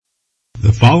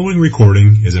The following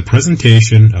recording is a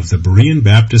presentation of the Berean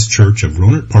Baptist Church of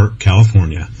Rohnert Park,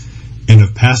 California, and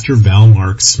of Pastor Val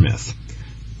Mark Smith.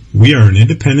 We are an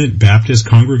independent Baptist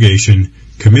congregation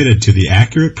committed to the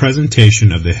accurate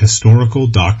presentation of the historical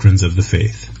doctrines of the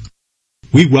faith.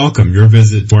 We welcome your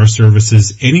visit to our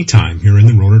services anytime here in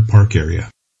the Rohnert Park area.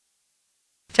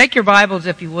 Take your Bibles,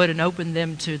 if you would, and open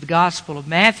them to the Gospel of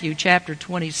Matthew, chapter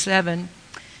 27.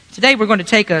 Today we're going to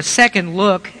take a second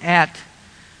look at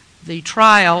the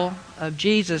trial of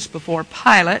Jesus before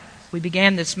Pilate. We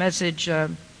began this message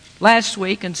last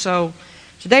week, and so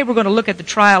today we're going to look at the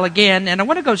trial again. And I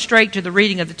want to go straight to the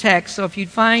reading of the text. So if you'd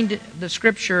find the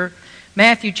scripture,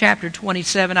 Matthew chapter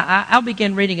 27, I'll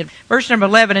begin reading it. Verse number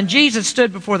 11, "And Jesus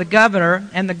stood before the governor,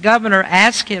 and the governor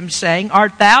asked him, saying,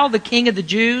 Art thou the king of the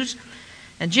Jews?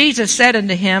 And Jesus said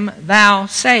unto him, Thou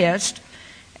sayest.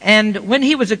 And when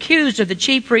he was accused of the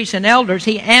chief priests and elders,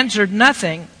 he answered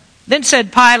nothing. Then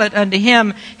said Pilate unto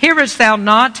him, Hearest thou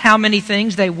not how many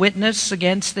things they witness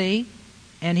against thee?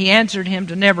 And he answered him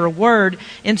to never a word,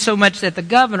 insomuch that the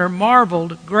governor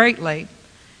marveled greatly.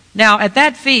 Now at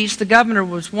that feast the governor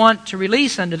was wont to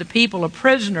release unto the people a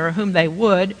prisoner whom they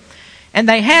would, and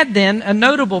they had then a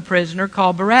notable prisoner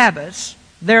called Barabbas.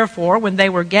 Therefore, when they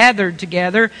were gathered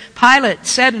together, Pilate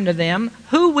said unto them,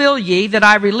 Who will ye that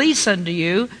I release unto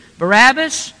you,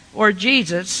 Barabbas or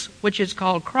Jesus, which is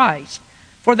called Christ?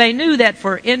 For they knew that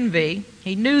for envy,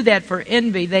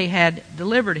 they had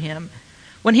delivered him.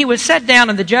 When he was set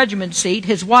down in the judgment seat,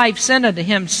 his wife sent unto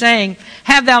him, saying,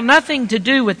 Have thou nothing to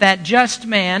do with that just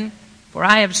man? For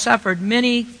I have suffered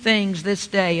many things this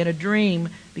day in a dream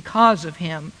because of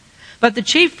him. But the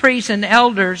chief priests and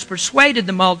elders persuaded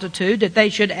the multitude that they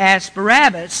should ask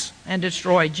Barabbas and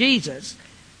destroy Jesus.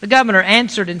 The governor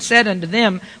answered and said unto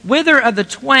them, Whither of the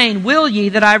twain will ye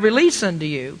that I release unto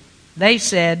you? They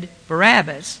said,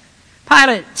 Barabbas.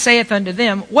 Pilate saith unto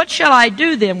them, What shall I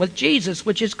do then with Jesus,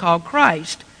 which is called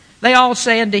Christ? They all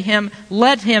say unto him,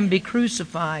 Let him be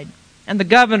crucified. And the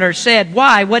governor said,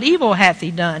 Why, what evil hath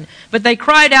he done? But they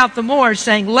cried out the more,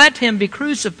 saying, Let him be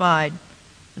crucified.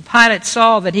 And Pilate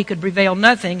saw that he could prevail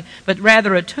nothing, but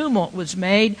rather a tumult was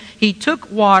made. He took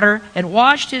water and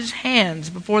washed his hands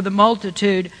before the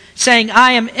multitude, saying,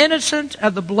 I am innocent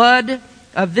of the blood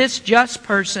of this just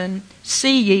person.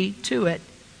 See ye to it.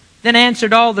 Then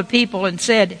answered all the people and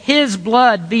said, His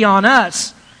blood be on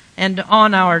us and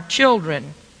on our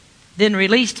children. Then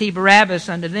released he Barabbas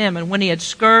unto them, and when he had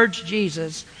scourged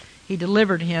Jesus, he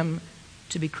delivered him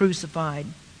to be crucified.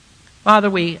 Father,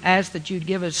 we ask that you'd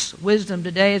give us wisdom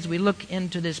today as we look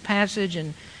into this passage,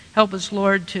 and help us,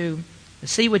 Lord, to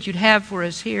see what you'd have for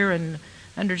us here and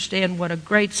understand what a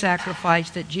great sacrifice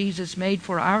that Jesus made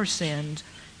for our sins.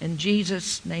 In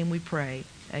Jesus' name we pray.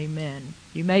 Amen.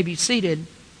 You may be seated.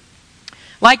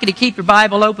 I'd like you to keep your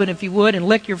Bible open, if you would, and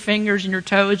lick your fingers and your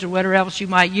toes or whatever else you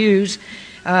might use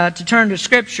to turn to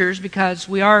Scriptures, because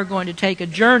we are going to take a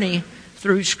journey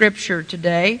through Scripture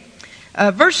today.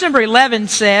 Verse number 11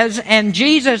 says, And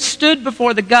Jesus stood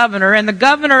before the governor, and the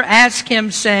governor asked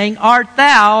him, saying, Art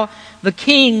thou the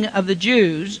king of the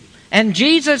Jews? And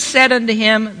Jesus said unto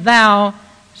him, Thou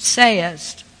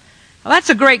sayest. Well, that's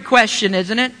a great question,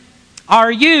 isn't it?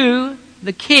 Are you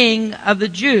the king of the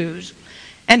Jews?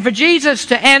 And for Jesus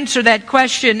to answer that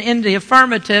question in the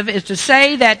affirmative is to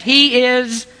say that he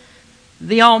is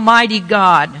the Almighty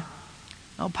God.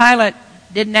 Now, Pilate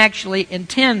didn't actually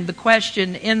intend the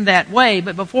question in that way,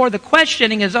 but before the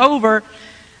questioning is over,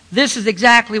 this is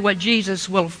exactly what Jesus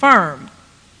will affirm.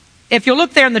 If you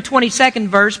look there in the 22nd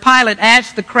verse, Pilate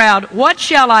asked the crowd, What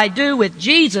shall I do with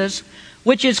Jesus,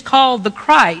 which is called the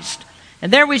Christ?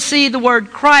 And there we see the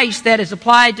word Christ that is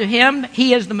applied to him.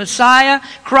 He is the Messiah.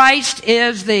 Christ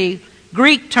is the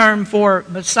Greek term for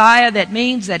Messiah. That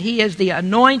means that he is the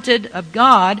anointed of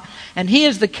God. And he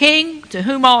is the King to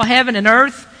whom all heaven and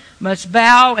earth must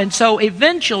bow. And so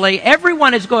eventually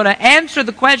everyone is going to answer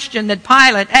the question that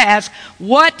Pilate asked,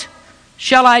 What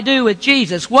shall I do with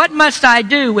Jesus? What must I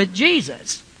do with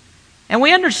Jesus? And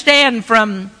we understand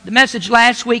from the message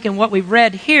last week and what we've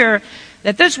read here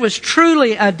that this was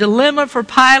truly a dilemma for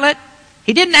Pilate.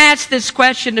 He didn't ask this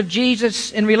question of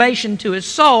Jesus in relation to his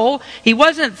soul. He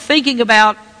wasn't thinking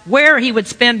about where he would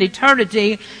spend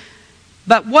eternity.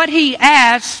 But what he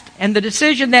asked and the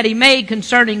decision that he made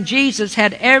concerning Jesus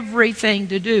had everything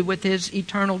to do with his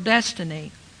eternal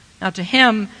destiny. Now to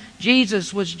him,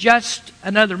 Jesus was just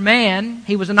another man.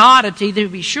 He was an oddity, to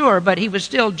be sure, but he was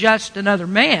still just another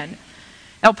man.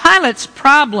 Now Pilate's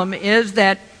problem is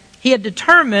that he had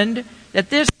determined that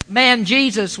this man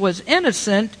Jesus was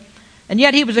innocent, and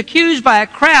yet he was accused by a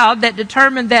crowd that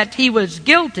determined that he was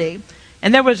guilty.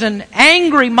 And there was an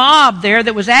angry mob there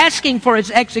that was asking for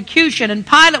his execution, and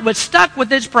Pilate was stuck with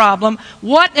this problem.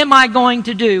 What am I going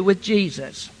to do with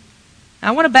Jesus? Now,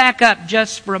 I want to back up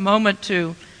just for a moment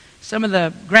to some of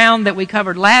the ground that we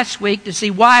covered last week to see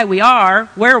why we are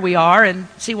where we are and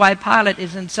see why Pilate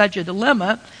is in such a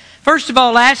dilemma. First of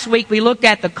all, last week we looked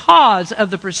at the cause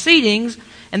of the proceedings,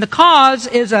 and the cause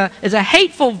is a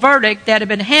hateful verdict that had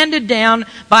been handed down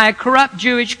by a corrupt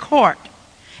Jewish court.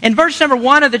 In verse number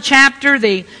 1 of the chapter,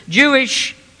 the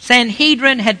Jewish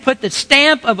Sanhedrin had put the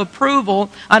stamp of approval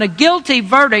on a guilty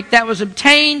verdict that was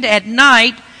obtained at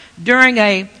night during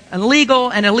an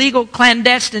illegal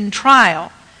clandestine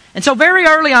trial. And so very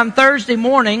early on Thursday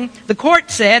morning, the court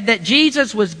said that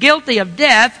Jesus was guilty of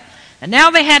death, and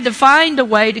now they had to find a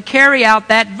way to carry out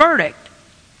that verdict.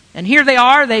 And here they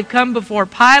are, they've come before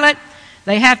Pilate.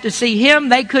 They have to see him.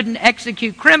 They couldn't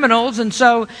execute criminals, and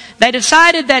so they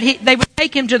decided that they would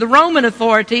take him to the Roman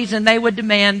authorities and they would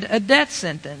demand a death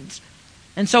sentence.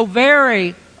 And so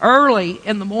very early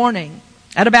in the morning,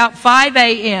 at about 5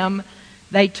 a.m.,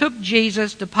 they took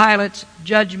Jesus to Pilate's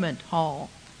judgment hall.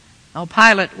 Now,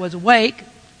 Pilate was awake.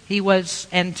 He was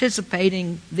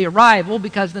anticipating the arrival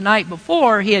because the night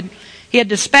before he had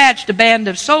dispatched a band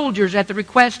of soldiers at the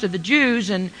request of the Jews,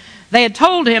 and they had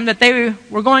told him that they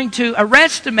were going to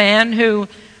arrest a man who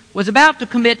was about to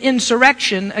commit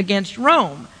insurrection against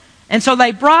Rome. And so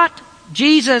they brought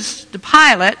Jesus to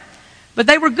Pilate, but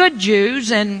they were good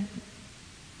Jews, and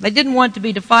they didn't want to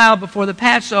be defiled before the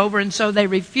Passover, and so they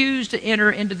refused to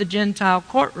enter into the Gentile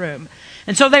courtroom.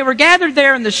 And so they were gathered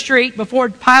there in the street before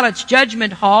Pilate's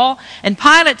judgment hall, and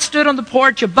Pilate stood on the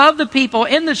porch above the people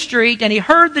in the street, and he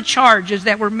heard the charges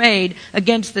that were made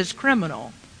against this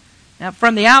criminal. Now,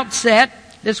 from the outset,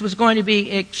 this was going to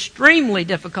be extremely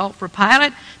difficult for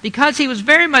Pilate because he was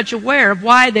very much aware of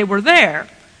why they were there.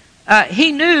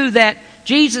 He knew that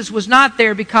Jesus was not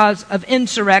there because of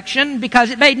insurrection,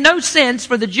 because it made no sense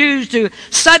for the Jews to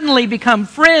suddenly become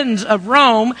friends of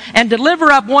Rome and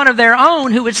deliver up one of their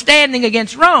own who was standing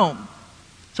against Rome.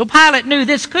 So Pilate knew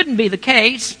this couldn't be the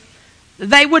case.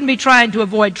 They wouldn't be trying to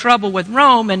avoid trouble with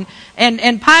Rome,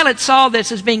 and Pilate saw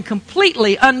this as being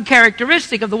completely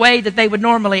uncharacteristic of the way that they would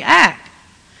normally act.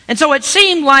 And so it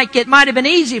seemed like it might have been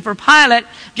easy for Pilate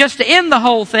just to end the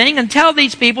whole thing and tell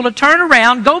these people to turn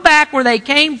around, go back where they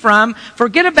came from,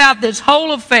 forget about this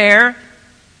whole affair.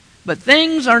 But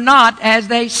things are not as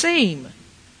they seem.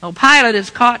 Well, Pilate is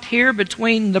caught here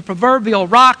between the proverbial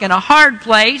rock and a hard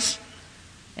place.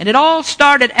 And it all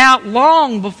started out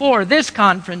long before this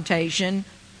confrontation.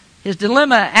 His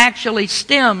dilemma actually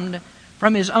stemmed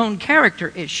from his own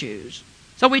character issues.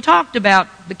 So we talked about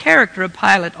the character of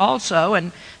Pilate also,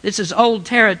 and this is old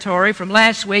territory from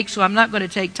last week, so I'm not going to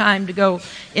take time to go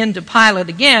into Pilate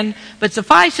again. But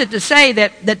suffice it to say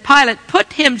that Pilate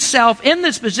put himself in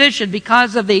this position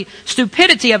because of the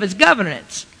stupidity of his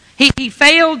governance. He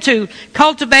failed to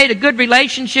cultivate a good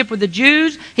relationship with the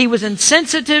Jews. He was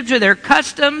insensitive to their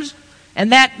customs,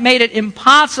 and that made it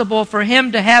impossible for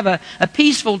him to have a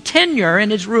peaceful tenure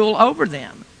in his rule over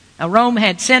them. Now, Rome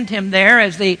had sent him there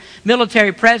as the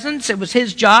military presence. It was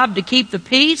his job to keep the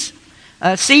peace.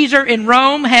 Caesar in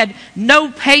Rome had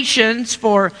no patience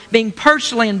for being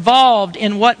personally involved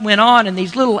in what went on in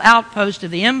these little outposts of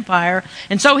the empire.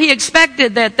 And so he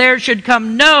expected that there should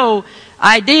come no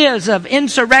ideas of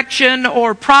insurrection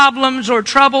or problems or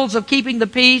troubles of keeping the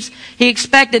peace. He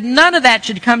expected none of that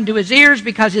should come to his ears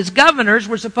because his governors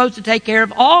were supposed to take care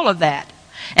of all of that.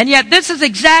 And yet this is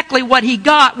exactly what he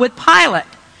got with Pilate.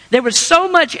 There was so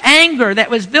much anger that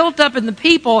was built up in the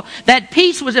people that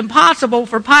peace was impossible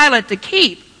for Pilate to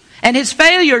keep. And his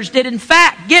failures did in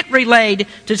fact get relayed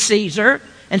to Caesar.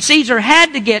 And Caesar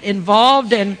had to get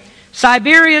involved. And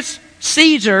Tiberius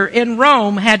Caesar in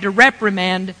Rome had to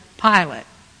reprimand Pilate.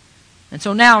 And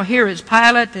so now here is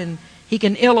Pilate, and he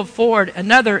can ill afford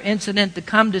another incident to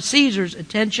come to Caesar's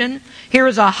attention. Here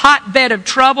is a hotbed of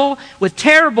trouble with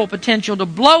terrible potential to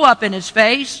blow up in his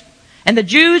face. And the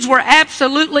Jews were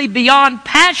absolutely beyond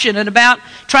passionate about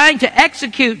trying to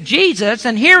execute Jesus.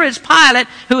 And here is Pilate,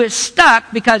 who is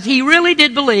stuck because he really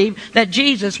did believe that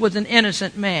Jesus was an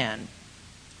innocent man.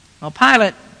 Well,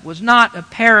 Pilate was not a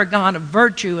paragon of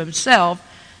virtue himself,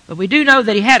 but we do know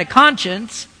that he had a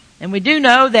conscience. And we do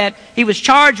know that he was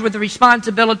charged with the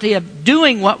responsibility of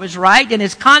doing what was right, and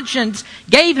his conscience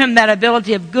gave him that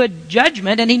ability of good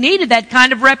judgment, and he needed that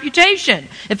kind of reputation.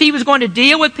 If he was going to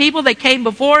deal with people that came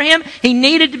before him, he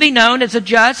needed to be known as a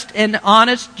just and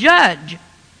honest judge.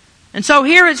 And so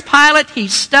here is Pilate.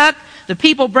 He's stuck. The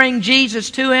people bring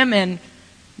Jesus to him, and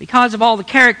because of all the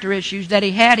character issues that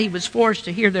he had, he was forced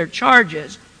to hear their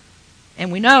charges.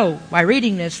 And we know by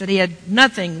reading this that he had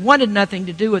wanted nothing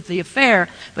to do with the affair,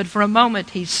 but for a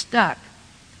moment he's stuck.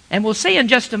 And we'll see in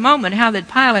just a moment how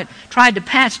that Pilate tried to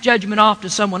pass judgment off to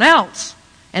someone else.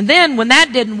 And then when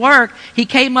that didn't work, he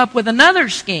came up with another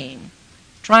scheme,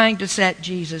 trying to set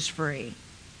Jesus free.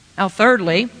 Now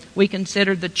thirdly, we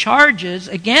consider the charges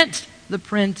against the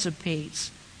Prince of Peace.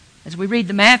 As we read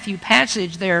the Matthew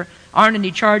passage, there aren't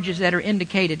any charges that are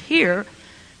indicated here.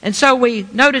 And so we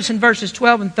notice in verses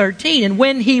 12 and 13, and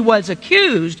when he was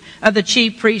accused of the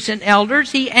chief priests and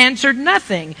elders, he answered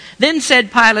nothing. Then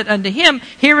said Pilate unto him,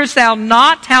 hearest thou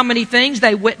not how many things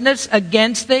they witness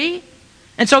against thee?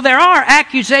 And so there are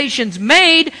accusations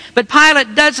made, but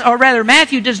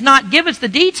Matthew does not give us the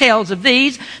details of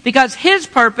these, because his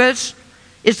purpose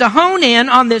is to hone in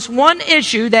on this one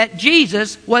issue, that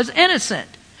Jesus was innocent.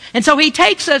 And so he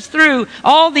takes us through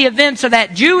all the events of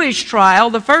that Jewish trial,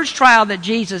 the first trial that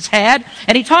Jesus had,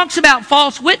 and he talks about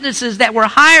false witnesses that were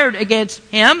hired against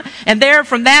him. And there,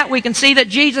 from that, we can see that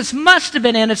Jesus must have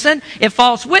been innocent if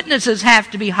false witnesses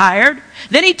have to be hired.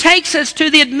 Then he takes us to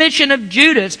the admission of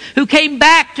Judas, who came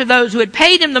back to those who had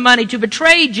paid him the money to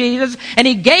betray Jesus, and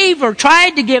he gave or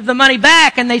tried to give the money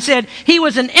back, and they said, he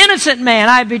was an innocent man.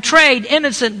 I betrayed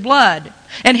innocent blood.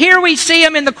 And here we see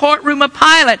him in the courtroom of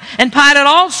Pilate. And Pilate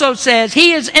also says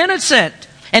he is innocent.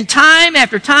 And time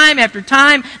after time after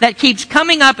time, that keeps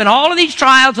coming up in all of these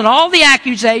trials and all the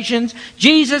accusations.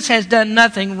 Jesus has done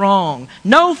nothing wrong.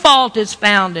 No fault is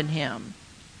found in him.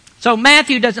 So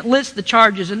Matthew doesn't list the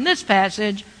charges in this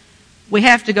passage. We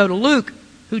have to go to Luke,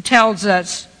 who tells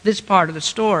us this part of the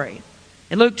story.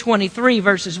 In Luke 23,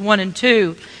 verses 1 and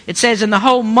 2, it says, and the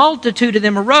whole multitude of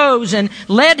them arose and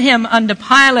led him unto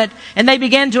Pilate, and they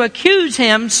began to accuse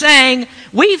him, saying,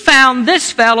 we found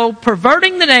this fellow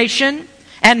perverting the nation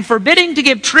and forbidding to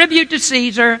give tribute to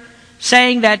Caesar,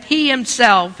 saying that he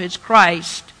himself is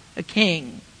Christ, a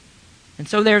king. And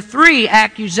so there are three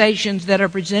accusations that are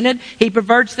presented. He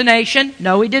perverts the nation.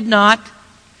 No, he did not.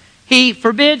 He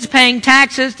forbids paying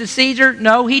taxes to Caesar.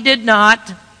 No, he did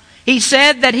not. He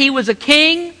said that he was a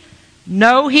king.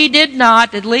 No, he did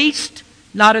not, at least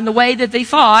not in the way that they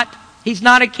thought. He's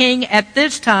not a king at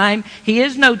this time. He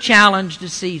is no challenge to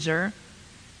Caesar.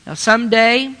 Now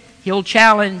someday he'll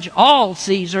challenge all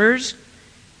Caesars,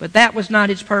 but that was not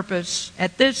his purpose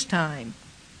at this time.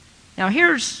 Now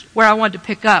here's where I want to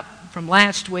pick up from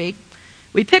last week.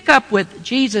 We pick up with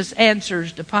Jesus'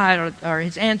 answers to Pilate, or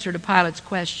his answer to Pilate's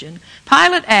question.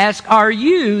 Pilate asked, are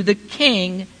you the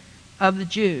king of the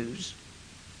Jews?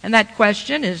 And that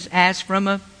question is asked from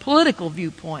a political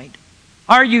viewpoint.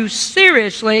 Are you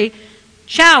seriously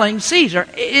challenging Caesar?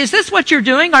 Is this what you're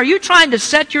doing? Are you trying to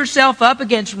set yourself up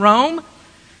against Rome?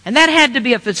 And that had to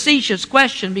be a facetious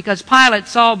question, because Pilate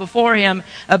saw before him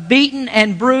a beaten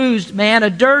and bruised man,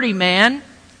 a dirty man.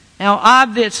 Now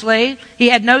obviously he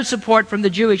had no support from the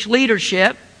Jewish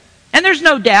leadership. And there's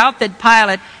no doubt that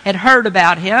Pilate had heard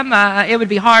about him. It would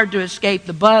be hard to escape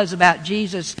the buzz about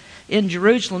Jesus in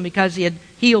Jerusalem because he had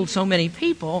healed so many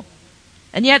people.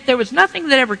 And yet there was nothing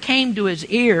that ever came to his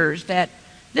ears that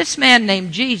this man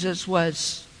named Jesus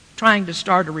was trying to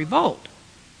start a revolt.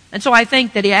 And so I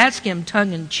think that he asked him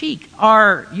tongue-in-cheek,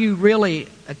 are you really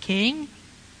a king?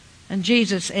 And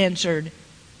Jesus answered,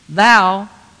 thou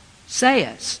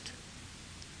sayest.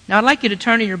 Now I'd like you to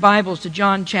turn in your Bibles to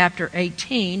John chapter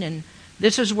 18, and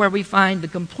this is where we find the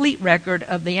complete record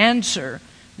of the answer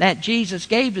that Jesus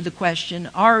gave to the question,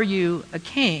 are you a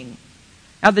king?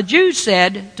 Now the Jews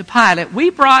said to Pilate, we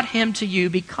brought him to you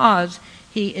because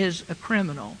he is a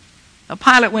criminal. Now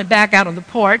Pilate went back out on the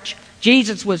porch.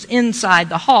 Jesus was inside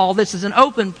the hall. This is an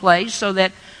open place so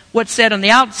that what's said on the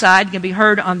outside can be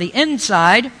heard on the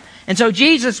inside. And so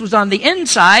Jesus was on the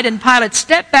inside, and Pilate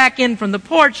stepped back in from the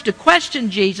porch to question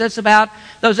Jesus about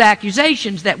those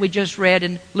accusations that we just read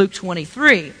in Luke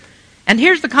 23. And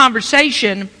here's the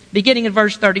conversation beginning in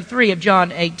verse 33 of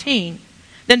John 18.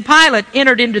 Then Pilate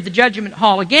entered into the judgment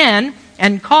hall again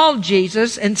and called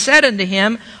Jesus and said unto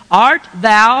him, art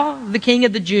thou the king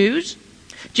of the Jews?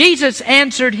 Jesus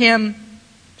answered him,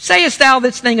 sayest thou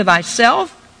this thing of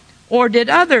thyself, or did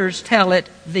others tell it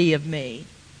thee of me?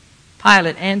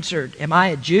 Pilate answered, am I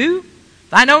a Jew?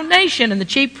 Thine own nation and the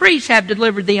chief priests have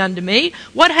delivered thee unto me.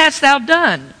 What hast thou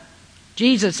done?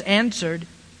 Jesus answered,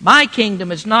 my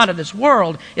kingdom is not of this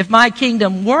world. If my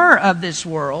kingdom were of this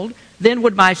world, then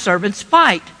would my servants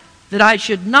fight, that I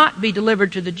should not be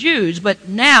delivered to the Jews. But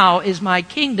now is my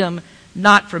kingdom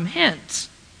not from hence.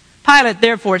 Pilate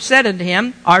therefore said unto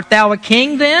him, art thou a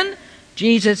king then?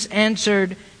 Jesus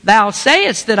answered, thou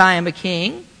sayest that I am a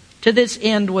king. To this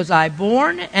end was I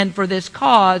born, and for this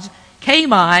cause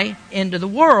came I into the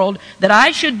world, that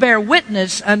I should bear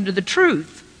witness unto the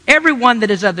truth. Everyone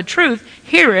that is of the truth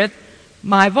heareth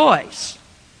my voice.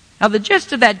 Now the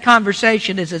gist of that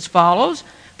conversation is as follows.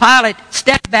 Pilate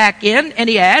stepped back in and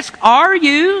he asked, "Are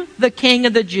you the king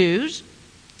of the Jews?"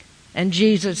 And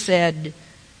Jesus said,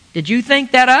 "Did you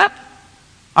think that up?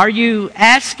 Are you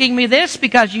asking me this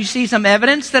because you see some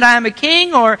evidence that I am a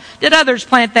king, or did others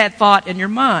plant that thought in your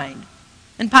mind?"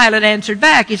 And Pilate answered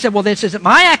back. He said, "Well, this isn't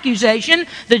my accusation.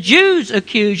 The Jews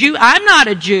accuse you. I'm not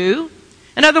a Jew."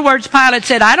 In other words, Pilate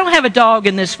said, "I don't have a dog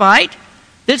in this fight.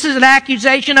 This is an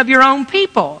accusation of your own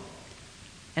people."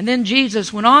 And then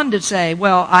Jesus went on to say,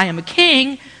 "Well, I am a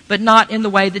king, but not in the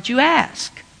way that you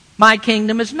ask. My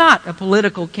kingdom is not a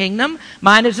political kingdom.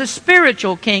 Mine is a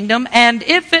spiritual kingdom. And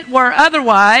if it were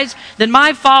otherwise, then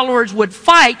my followers would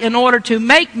fight in order to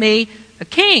make me a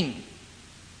king."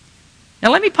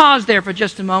 Now let me pause there for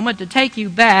just a moment to take you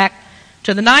back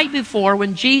to the night before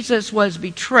when Jesus was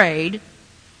betrayed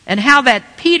and how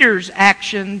that Peter's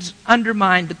actions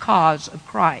undermined the cause of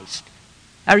Christ.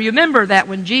 I remember that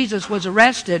when Jesus was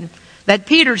arrested, that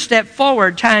Peter stepped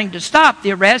forward trying to stop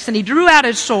the arrest, and he drew out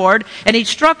his sword and he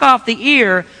struck off the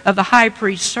ear of the high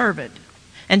priest's servant.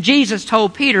 And Jesus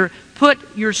told Peter, "Put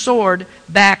your sword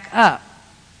back up."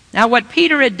 Now what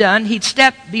Peter had done, he'd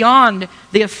stepped beyond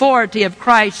the authority of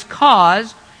Christ's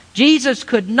cause. Jesus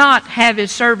could not have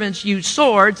his servants use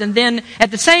swords and then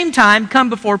at the same time come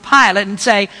before Pilate and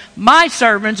say, "My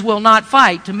servants will not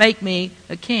fight to make me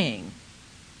a king."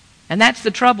 And that's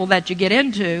the trouble that you get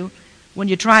into when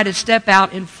you try to step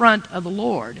out in front of the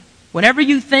Lord. Whenever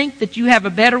you think that you have a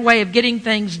better way of getting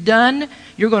things done,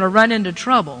 you're going to run into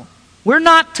trouble. We're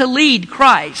not to lead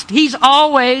Christ. He's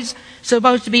always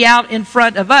supposed to be out in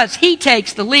front of us. He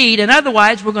takes the lead, and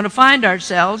otherwise we're going to find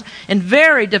ourselves in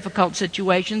very difficult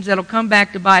situations that'll come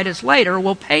back to bite us later or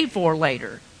we'll pay for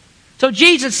later. So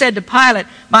Jesus said to Pilate,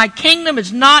 "My kingdom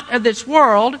is not of this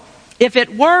world. If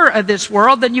it were of this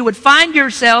world, then you would find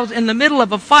yourselves in the middle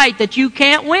of a fight that you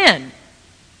can't win."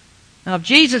 Now, if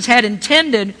Jesus had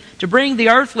intended to bring the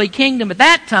earthly kingdom at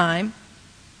that time,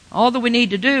 all that we need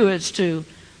to do is to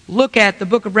look at the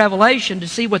book of Revelation to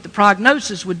see what the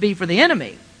prognosis would be for the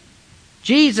enemy.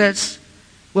 Jesus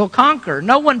will conquer.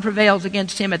 No one prevails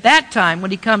against him at that time when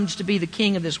he comes to be the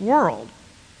king of this world.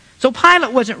 So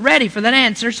Pilate wasn't ready for that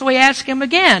answer, so he asked him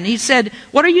again. He said,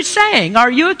 "What are you saying? Are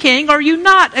you a king or are you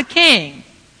not a king?"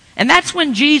 And that's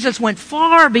when Jesus went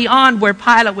far beyond where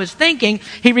Pilate was thinking.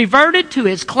 He reverted to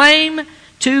his claim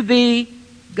to be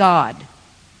God.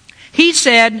 He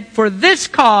said, "For this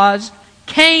cause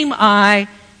came I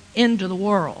into the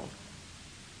world."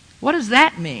 What does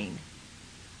that mean?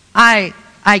 I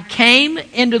came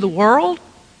into the world?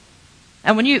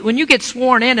 And when you get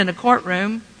sworn in a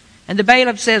courtroom, and the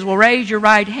bailiff says, "Well, raise your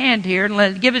right hand here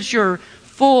and give us your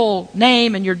full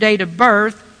name and your date of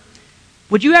birth,"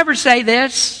 would you ever say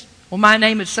this? "Well, my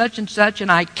name is such and such,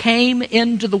 and I came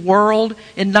into the world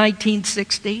in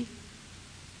 1960?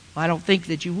 Well, I don't think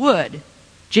that you would.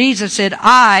 Jesus said,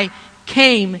 "I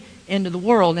came into the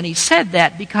world." And he said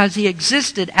that because he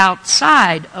existed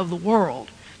outside of the world.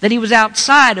 That he was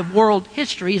outside of world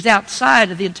history. He's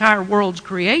outside of the entire world's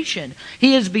creation.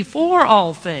 He is before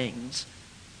all things.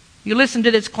 You listen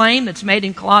to this claim that's made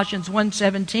in Colossians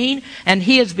 1:17, "And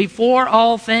he is before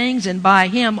all things, and by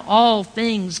him all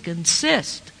things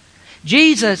consist."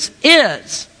 Jesus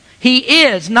is. He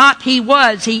is, not he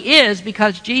was. He is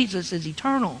because Jesus is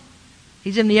eternal.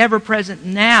 He's in the ever-present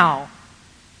now.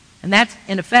 And that,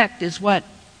 in effect, is what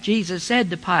Jesus said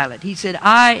to Pilate. He said,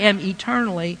 "I am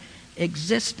eternally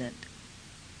existent."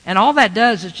 And all that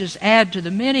does is just add to the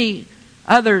many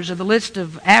others of the list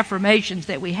of affirmations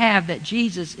that we have that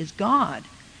Jesus is God.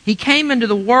 He came into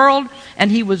the world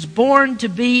and he was born to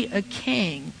be a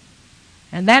king.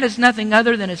 And that is nothing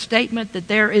other than a statement that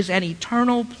there is an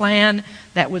eternal plan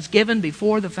that was given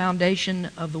before the foundation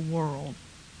of the world.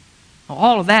 Well,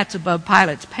 all of that's above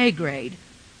Pilate's pay grade.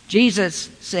 Jesus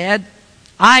said,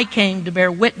 "I came to bear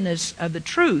witness of the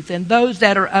truth, and those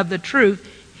that are of the truth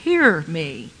hear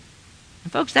me."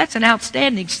 And folks, that's an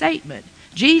outstanding statement.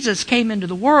 Jesus came into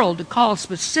the world to call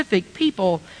specific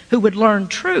people who would learn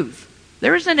truth.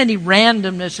 There isn't any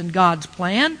randomness in God's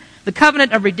plan. The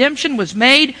covenant of redemption was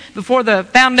made before the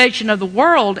foundation of the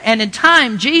world, and in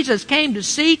time Jesus came to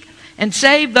seek and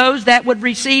save those that would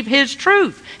receive his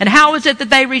truth. And how is it that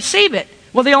they receive it?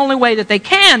 Well, the only way that they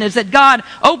can is that God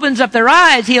opens up their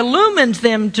eyes. He illumines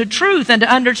them to truth and to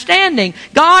understanding.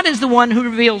 God is the one who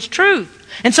reveals truth.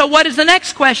 And so what is the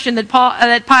next question that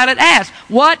Pilate asked?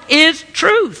 What is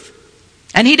truth?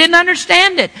 And he didn't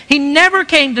understand it. He never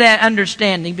came to that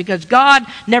understanding because God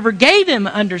never gave him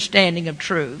understanding of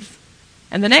truth.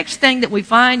 And the next thing that we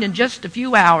find in just a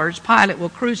few hours, Pilate will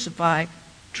crucify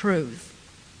truth.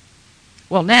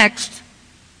 Well, next,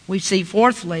 we see,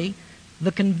 fourthly,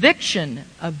 the conviction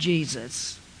of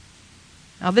Jesus.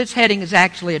 Now, this heading is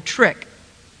actually a trick.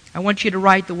 I want you to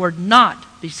write the word "not"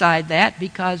 beside that,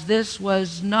 because this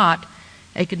was not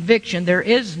a conviction. There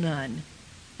is none.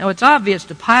 Now, it's obvious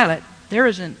to Pilate there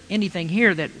isn't anything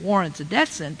here that warrants a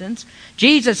death sentence.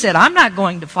 Jesus said, I'm not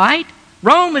going to fight.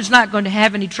 Rome is not going to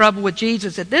have any trouble with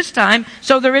Jesus at this time,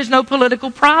 so there is no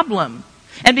political problem.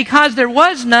 And because there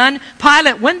was none,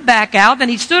 Pilate went back out and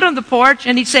he stood on the porch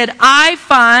and he said, I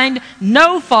find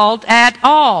no fault at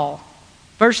all.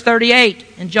 Verse 38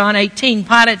 in John 18,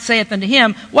 Pilate saith unto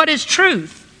him, What is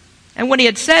truth? And when he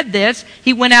had said this,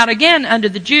 he went out again unto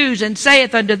the Jews and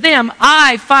saith unto them,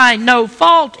 I find no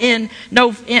fault in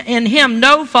him,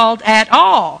 no fault at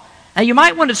all. Now you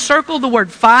might want to circle the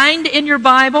word find in your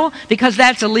Bible, because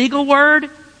that's a legal word.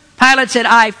 Pilate said,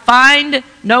 I find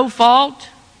no fault.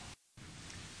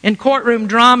 In courtroom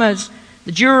dramas,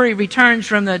 the jury returns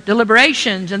from the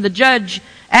deliberations and the judge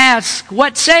asks,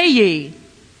 What say ye?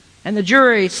 And the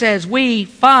jury says, We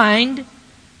find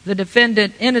the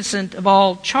defendant innocent of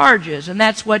all charges. And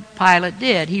that's what Pilate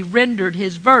did. He rendered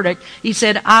his verdict. He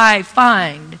said, I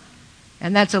find.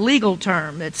 And that's a legal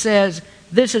term that says,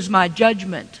 this is my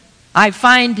judgment. I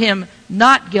find him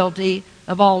not guilty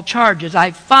of all charges.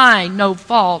 I find no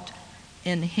fault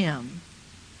in him.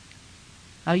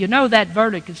 Now, you know that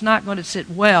verdict is not going to sit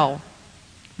well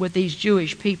with these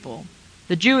Jewish people.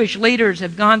 The Jewish leaders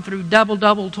have gone through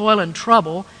double toil and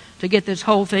trouble to get this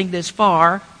whole thing this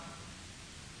far.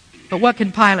 But what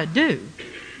can Pilate do?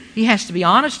 He has to be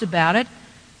honest about it.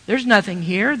 There's nothing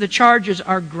here. The charges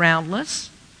are groundless.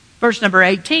 Verse number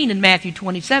 18 in Matthew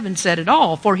 27 said it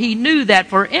all. For he knew that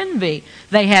for envy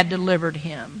they had delivered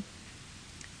him.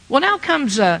 Well, now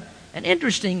comes an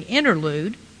interesting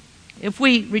interlude. If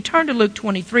we return to Luke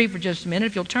 23 for just a minute,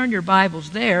 if you'll turn your Bibles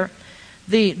there,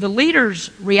 the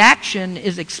leader's reaction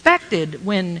is expected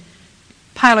when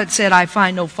Pilate said, I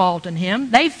find no fault in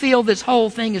him. They feel this whole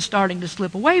thing is starting to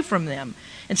slip away from them.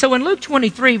 And so in Luke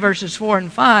 23, verses 4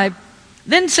 and 5,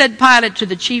 Then said Pilate to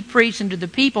the chief priests and to the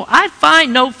people, I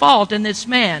find no fault in this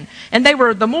man. And they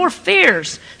were the more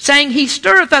fierce, saying, He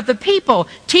stirreth up the people,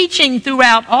 teaching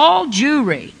throughout all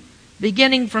Jewry,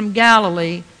 beginning from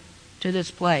Galilee to this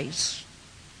place.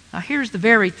 Now here's the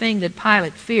very thing that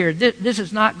Pilate feared. This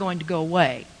is not going to go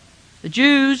away. The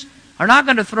Jews are not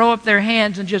going to throw up their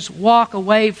hands and just walk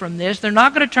away from this. They're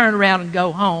not going to turn around and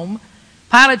go home.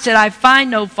 Pilate said, I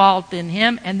find no fault in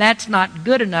him, and that's not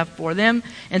good enough for them.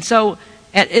 And so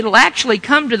it'll actually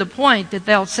come to the point that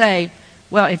they'll say,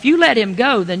 well, if you let him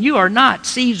go, then you are not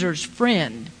Caesar's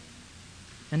friend.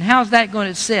 And how's that going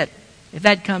to sit if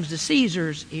that comes to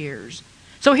Caesar's ears?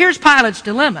 So here's Pilate's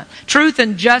dilemma. Truth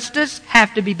and justice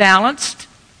have to be balanced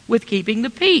with keeping the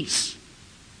peace.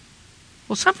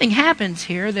 Well, something happens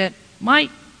here that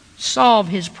might solve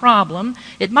his problem.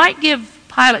 It might give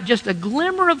Pilate just a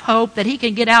glimmer of hope that he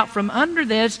can get out from under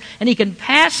this and he can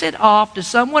pass it off to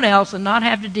someone else and not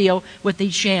have to deal with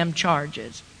these sham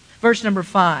charges. Verse number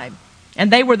 5.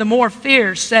 And they were the more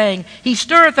fierce, saying, He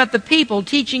stirreth up the people,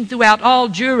 teaching throughout all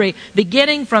Jewry,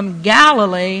 beginning from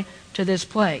Galilee to this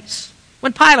place.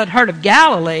 When Pilate heard of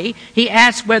Galilee, he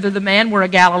asked whether the man were a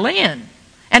Galilean.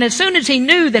 And as soon as he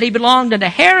knew that he belonged unto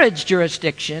Herod's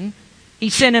jurisdiction, he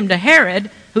sent him to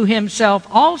Herod, who himself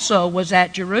also was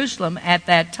at Jerusalem at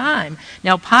that time.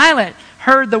 Now Pilate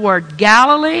heard the word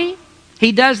Galilee.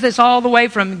 He does this all the way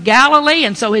from Galilee,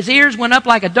 and so his ears went up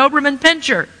like a Doberman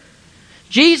pinscher.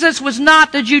 Jesus was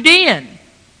not the Judean.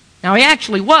 Now he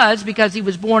actually was, because he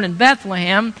was born in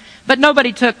Bethlehem, but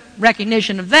nobody took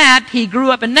recognition of that. He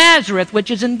grew up in Nazareth, which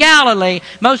is in Galilee.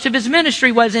 Most of his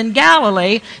ministry was in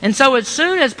Galilee. And so as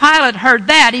soon as Pilate heard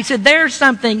that, he said, there's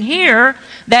something here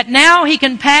that now he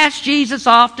can pass Jesus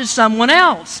off to someone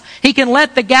else. He can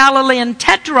let the Galilean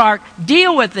tetrarch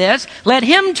deal with this, let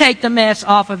him take the mess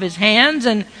off of his hands,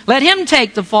 and let him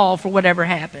take the fall for whatever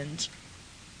happens.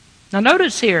 Now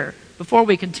notice here, before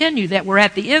we continue, that we're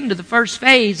at the end of the first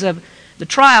phase of the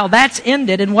trial. That's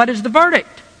ended, and what is the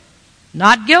verdict?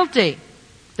 Not guilty.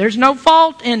 There's no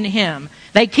fault in him.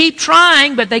 They keep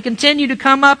trying, but they continue to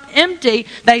come up empty.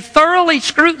 They thoroughly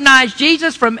scrutinize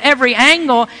Jesus from every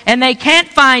angle, and they can't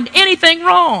find anything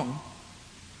wrong.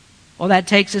 Well, that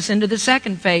takes us into the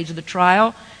second phase of the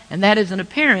trial, and that is an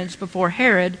appearance before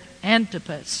Herod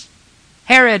Antipas.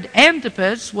 Herod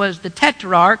Antipas was the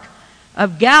tetrarch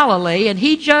of Galilee, and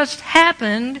he just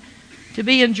happened to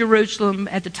be in Jerusalem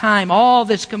at the time all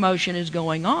this commotion is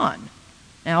going on.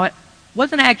 Now, it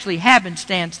wasn't actually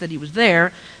happenstance that he was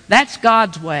there. That's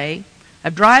God's way.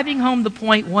 of driving home the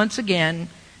point once again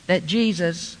that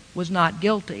Jesus was not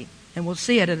guilty. And we'll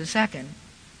see it in a second.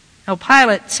 Now,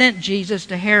 Pilate sent Jesus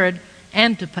to Herod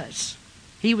Antipas.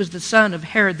 He was the son of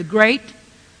Herod the Great,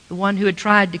 the one who had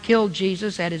tried to kill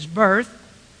Jesus at his birth.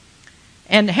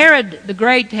 And Herod the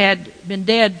Great had been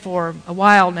dead for a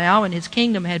while now, and his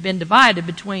kingdom had been divided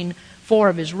between 4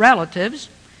 of his relatives.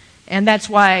 And that's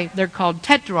why they're called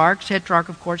tetrarchs. Tetrarch,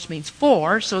 of course, means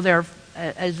 4. So they're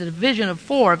as a division of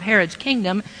 4 of Herod's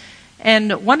kingdom.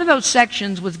 And one of those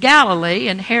sections was Galilee,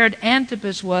 and Herod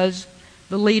Antipas was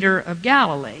the leader of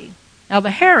Galilee. Now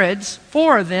the Herods,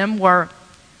 4 of them, were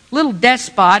little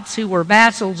despots who were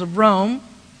vassals of Rome.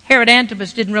 Herod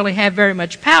Antipas didn't really have very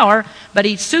much power, but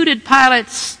he suited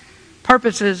Pilate's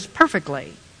purposes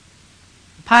perfectly.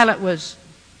 Pilate was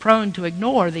prone to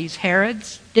ignore these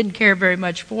Herods, didn't care very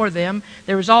much for them.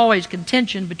 There was always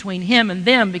contention between him and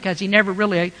them because he never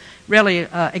really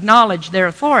acknowledged their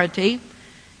authority.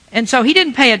 And so he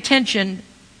didn't pay attention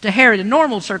to Herod in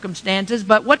normal circumstances,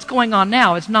 but what's going on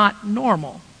now is not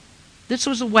normal. This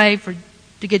was a way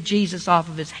to get Jesus off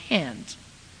of his hands.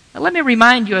 Now, let me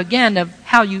remind you again of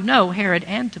how you know Herod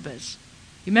Antipas.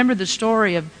 You remember the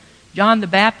story of John the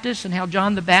Baptist and how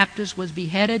John the Baptist was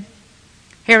beheaded?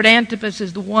 Herod Antipas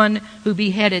is the one who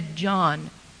beheaded John.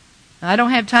 Now, I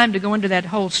don't have time to go into that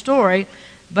whole story,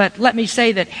 but let me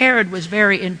say that Herod was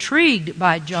very intrigued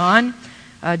by John.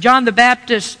 John the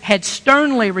Baptist had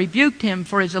sternly rebuked him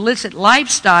for his illicit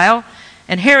lifestyle,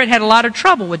 and Herod had a lot of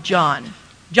trouble with John.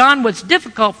 John was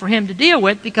difficult for him to deal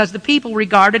with because the people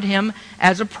regarded him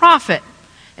as a prophet.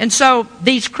 And so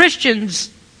these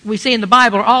Christians we see in the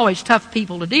Bible are always tough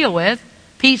people to deal with.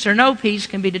 Peace or no peace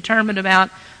can be determined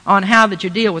on how that you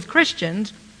deal with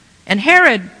Christians. And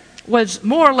Herod was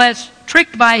more or less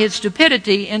tricked by his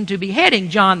stupidity into beheading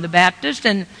John the Baptist,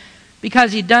 and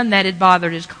because he'd done that, it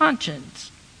bothered his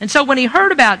conscience. And so when he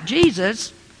heard about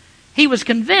Jesus, he was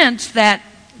convinced that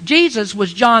Jesus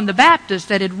was John the Baptist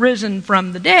that had risen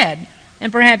from the dead.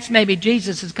 And perhaps maybe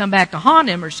Jesus has come back to haunt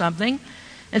him or something.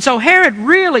 And so Herod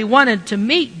really wanted to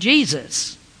meet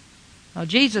Jesus. Now,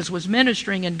 Jesus was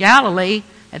ministering in Galilee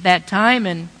at that time,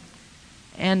 and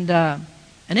an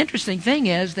interesting thing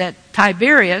is that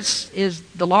Tiberias is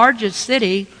the largest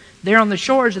city there on the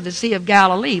shores of the Sea of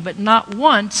Galilee, but not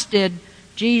once did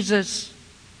Jesus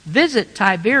visit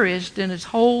Tiberias in his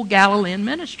whole Galilean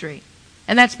ministry.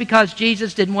 And that's because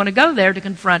Jesus didn't want to go there to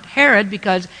confront Herod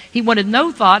because he wanted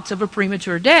no thoughts of a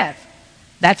premature death.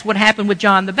 That's what happened with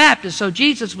John the Baptist. So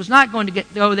Jesus was not going to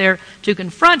go there to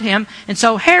confront him. And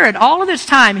so Herod, all of this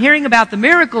time, hearing about the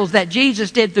miracles that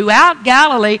Jesus did throughout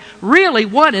Galilee, really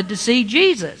wanted to see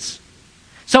Jesus.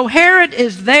 So Herod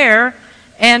is there,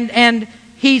 and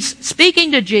he's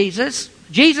speaking to Jesus.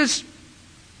 Jesus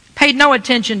paid no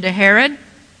attention to Herod.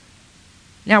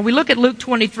 Now we look at Luke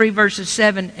 23, verses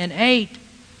 7 and 8.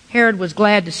 Herod was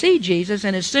glad to see Jesus,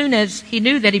 and as soon as he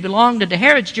knew that he belonged to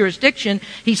Herod's jurisdiction,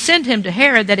 he sent him to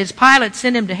Herod, that is, Pilate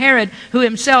sent him to Herod, who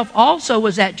himself also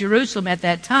was at Jerusalem at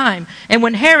that time. And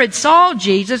when Herod saw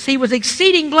Jesus, he was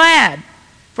exceeding glad,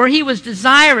 for he was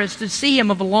desirous to see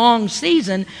him of a long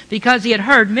season, because he had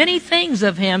heard many things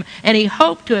of him, and he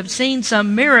hoped to have seen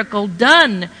some miracle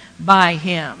done by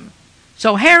him.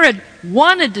 So Herod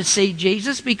wanted to see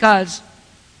Jesus because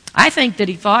I think that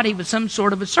he thought he was some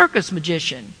sort of a circus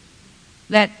magician.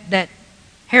 That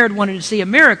Herod wanted to see a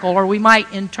miracle, or we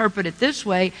might interpret it this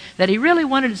way, that he really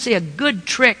wanted to see a good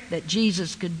trick that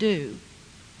Jesus could do.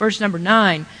 Verse number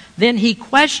 9, then he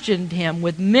questioned him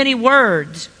with many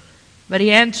words, but he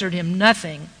answered him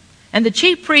nothing. And the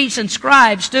chief priests and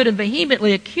scribes stood and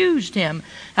vehemently accused him.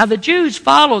 Now the Jews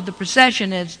followed the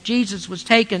procession as Jesus was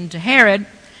taken to Herod,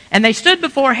 and they stood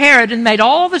before Herod and made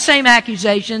all the same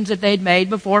accusations that they'd made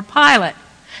before Pilate.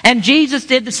 And Jesus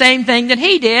did the same thing that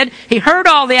he did. He heard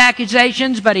all the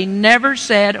accusations, but he never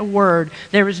said a word.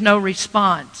 There was no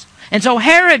response. And so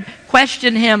Herod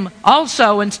questioned him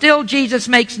also, and still Jesus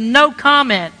makes no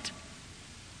comment.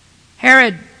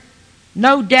 Herod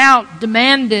no doubt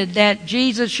demanded that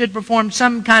Jesus should perform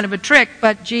some kind of a trick,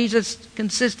 but Jesus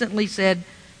consistently said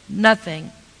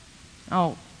nothing.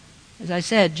 Oh, as I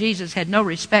said, Jesus had no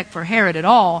respect for Herod at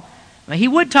all. He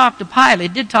would talk to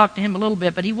Pilate, did talk to him a little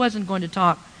bit, but he wasn't going to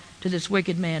talk to this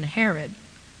wicked man Herod.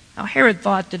 Now Herod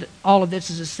thought that all of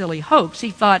this is a silly hoax. He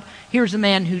thought, here's a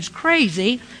man who's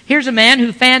crazy. Here's a man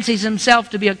who fancies himself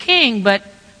to be a king, but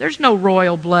there's no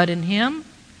royal blood in him.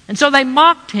 And so they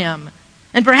mocked him.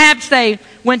 And perhaps they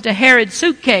went to Herod's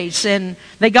suitcase and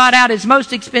they got out his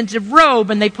most expensive robe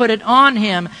and they put it on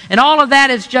him. And all of that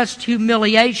is just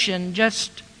humiliation,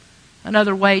 just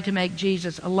another way to make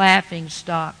Jesus a laughing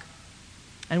stock.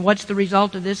 And what's the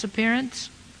result of this appearance?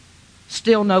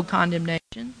 Still no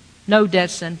condemnation, no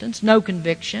death sentence, no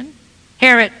conviction.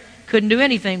 Herod couldn't do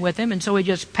anything with him, and so he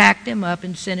just packed him up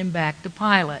and sent him back to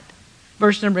Pilate.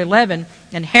 Verse number 11,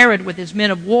 and Herod with his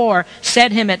men of war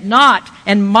set him at naught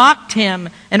and mocked him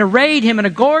and arrayed him in a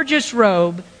gorgeous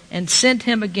robe and sent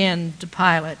him again to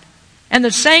Pilate. And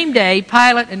the same day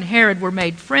Pilate and Herod were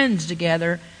made friends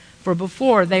together, for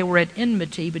before they were at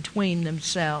enmity between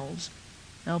themselves.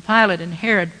 Now Pilate and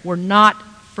Herod were not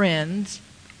friends,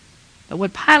 but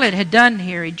what Pilate had done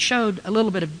here, he'd showed a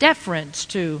little bit of deference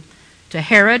to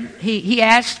Herod. He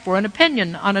asked for an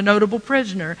opinion on a notable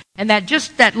prisoner. And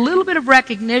that little bit of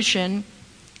recognition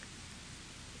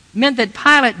meant that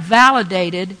Pilate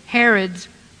validated Herod's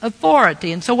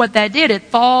authority. And so what that did, it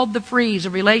thawed the freeze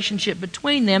of relationship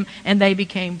between them, and they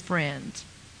became friends.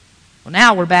 Well,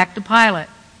 now we're back to Pilate.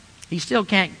 He still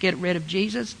can't get rid of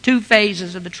Jesus. 2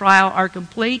 phases of the trial are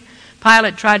complete.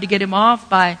 Pilate tried to get him off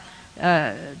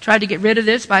tried to get rid of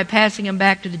this by passing him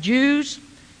back to the Jews.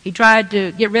 He tried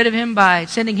to get rid of him by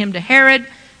sending him to Herod.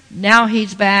 Now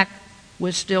he's back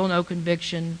with still no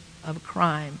conviction of a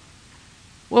crime.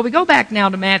 Well, we go back now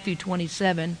to Matthew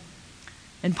 27,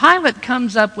 and Pilate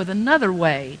comes up with another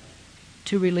way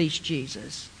to release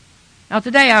Jesus. Now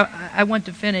today I want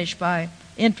to finish by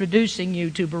introducing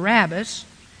you to Barabbas,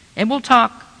 and we'll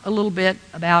talk a little bit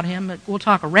about him. We'll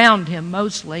talk around him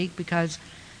mostly, because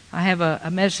I have a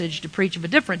message to preach of a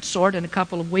different sort in a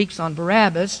couple of weeks on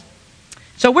Barabbas.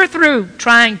 So we're through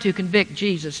trying to convict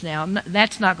Jesus now.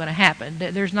 That's not going to happen.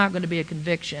 There's not going to be a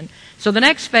conviction. So the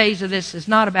next phase of this is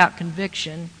not about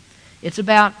conviction. It's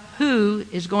about who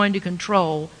is going to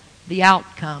control the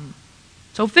outcome.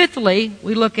 So fifthly,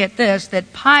 we look at this,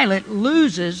 that Pilate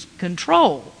loses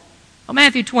control. Well,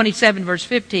 Matthew 27, verse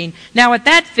 15. Now at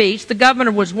that feast, the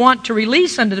governor was wont to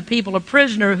release unto the people a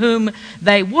prisoner whom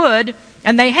they would,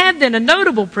 and they had then a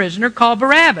notable prisoner called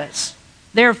Barabbas.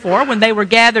 Therefore, when they were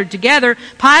gathered together,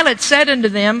 Pilate said unto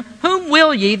them, Whom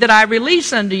will ye that I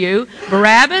release unto you,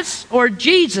 Barabbas or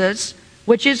Jesus,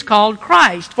 which is called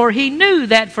Christ? For he knew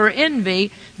that for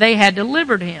envy they had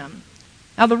delivered him.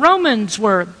 Now the Romans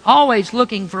were always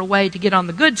looking for a way to get on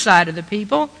the good side of the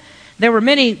people. There were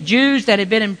many Jews that had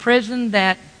been in prison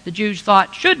that the Jews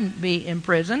thought shouldn't be in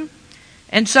prison.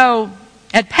 And so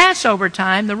at Passover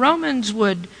time, the Romans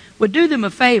would do them a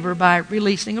favor by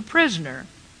releasing a prisoner.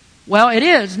 Well, it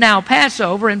is now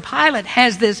Passover, and Pilate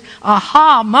has this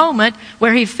aha moment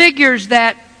where he figures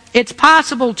that it's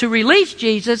possible to release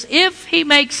Jesus if he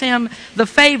makes him the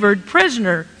favored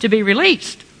prisoner to be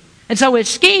released. And so his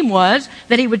scheme was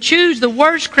that he would choose the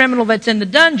worst criminal that's in the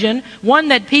dungeon, one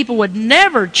that people would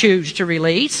never choose to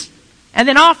release, and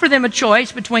then offer them a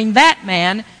choice between that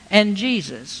man and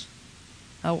Jesus.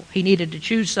 Oh, he needed to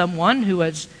choose someone who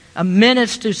was a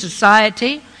menace to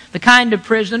society, the kind of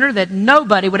prisoner that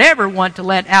nobody would ever want to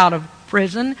let out of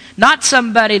prison, not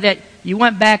somebody that you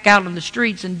went back out on the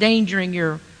streets endangering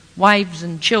your wives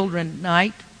and children at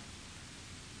night.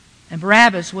 And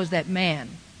Barabbas was that man.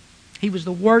 He was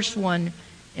the worst one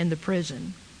in the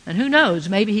prison. And who knows,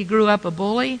 maybe he grew up a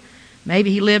bully, maybe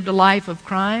he lived a life of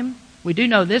crime. We do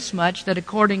know this much, that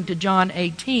according to John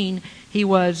 18, he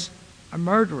was a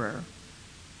murderer.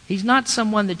 He's not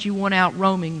someone that you want out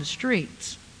roaming the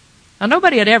streets. Now,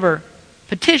 nobody had ever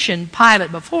petitioned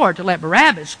Pilate before to let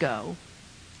Barabbas go,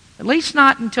 at least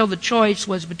not until the choice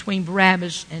was between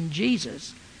Barabbas and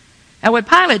Jesus. Now, what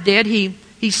Pilate did,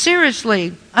 he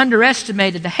seriously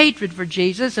underestimated the hatred for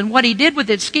Jesus, and what he did with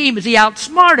his scheme is he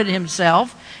outsmarted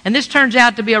himself, and this turns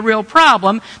out to be a real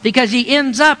problem because he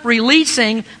ends up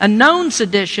releasing a known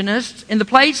seditionist in the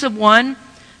place of one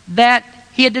that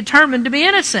he had determined to be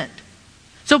innocent.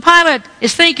 So Pilate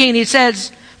is thinking, he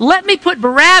says, let me put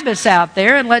Barabbas out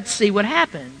there and let's see what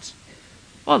happens.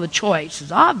 Well, the choice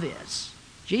is obvious.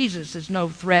 Jesus is no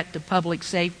threat to public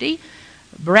safety.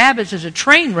 Barabbas is a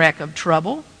train wreck of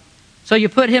trouble. So you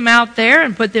put him out there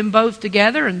and put them both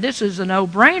together, and this is a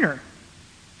no-brainer.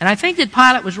 And I think that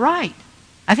Pilate was right.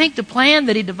 I think the plan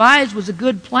that he devised was a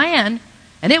good plan,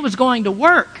 and it was going to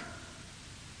work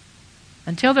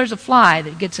until there's a fly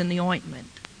that gets in the ointment.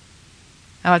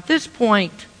 Now, at this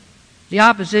point, the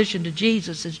opposition to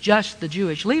Jesus is just the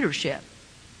Jewish leadership.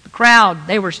 The crowd,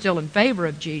 they were still in favor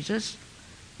of Jesus,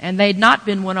 and they'd not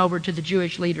been won over to the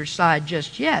Jewish leaders' side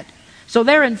just yet. So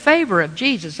they're in favor of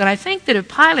Jesus. And I think that if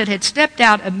Pilate had stepped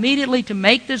out immediately to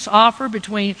make this offer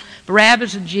between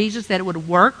Barabbas and Jesus, that it would have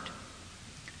worked.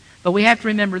 But we have to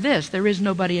remember this, there is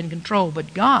nobody in control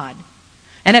but God.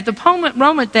 And at the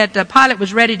moment that Pilate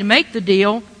was ready to make the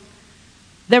deal,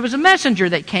 there was a messenger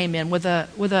that came in with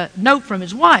a note from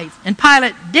his wife. And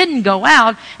Pilate didn't go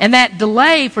out, and that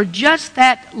delay for just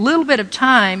that little bit of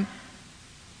time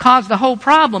caused the whole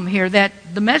problem here, that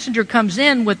the messenger comes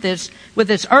in with this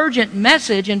urgent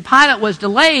message, and Pilate was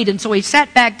delayed, and so he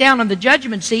sat back down on the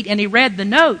judgment seat and he read the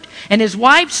note. And his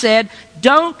wife said,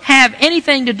 "Don't have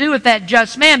anything to do with that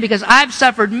just man, because I've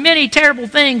suffered many terrible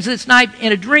things this night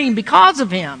in a dream because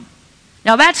of him."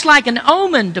 Now that's like an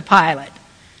omen to Pilate.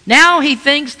 Now he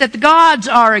thinks that the gods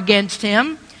are against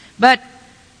him, but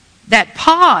that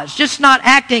pause, just not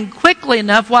acting quickly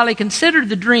enough while he considered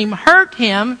the dream, hurt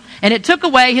him, and it took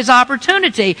away his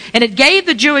opportunity. And it gave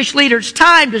the Jewish leaders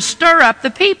time to stir up the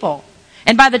people.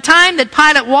 And by the time that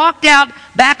Pilate walked out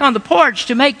back on the porch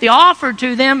to make the offer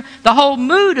to them, the whole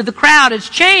mood of the crowd has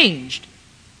changed.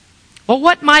 Well,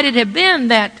 what might it have been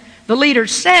that the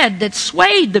leaders said that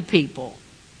swayed the people?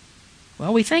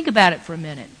 Well, we think about it for a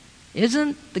minute.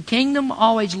 Isn't the kingdom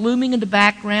always looming in the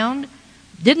background?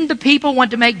 Didn't the people want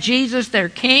to make Jesus their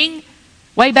king?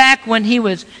 Way back when he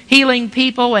was healing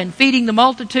people and feeding the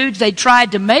multitudes, they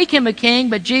tried to make him a king,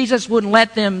 but Jesus wouldn't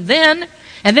let them then.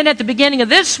 And then at the beginning of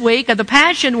this week, of the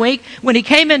Passion Week, when he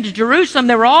came into Jerusalem,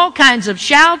 there were all kinds of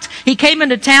shouts. He came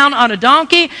into town on a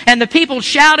donkey, and the people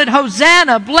shouted,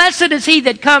 "Hosanna, blessed is he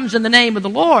that comes in the name of the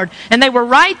Lord." And they were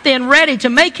right then ready to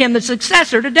make him the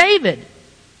successor to David.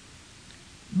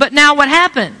 But now what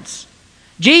happens?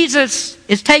 Jesus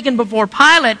is taken before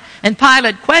Pilate, and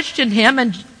Pilate questioned him,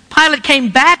 and Pilate came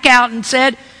back out and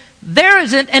said, "There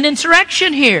isn't an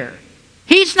insurrection here.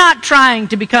 He's not trying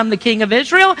to become the king of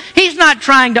Israel. He's not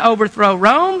trying to overthrow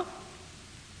Rome."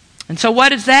 And so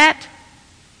what is that?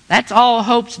 That's all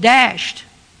hopes dashed.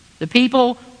 The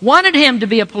people wanted him to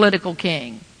be a political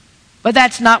king, but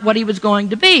that's not what he was going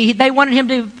to be. They wanted him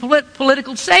to be a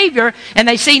political savior, and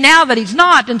they see now that he's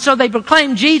not, and so they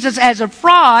proclaim Jesus as a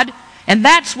fraud. And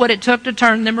that's what it took to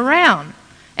turn them around.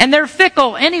 And they're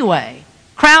fickle anyway.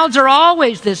 Crowds are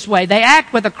always this way. They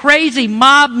act with a crazy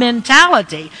mob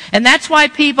mentality. And that's why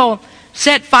people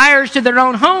set fires to their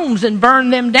own homes and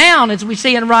burn them down, as we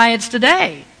see in riots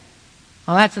today.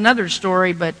 Well, that's another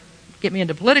story, but get me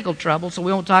into political trouble, so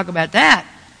we won't talk about that.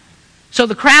 So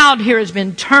the crowd here has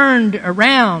been turned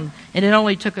around, and it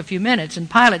only took a few minutes. And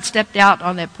Pilate stepped out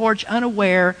on that porch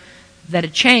unaware that a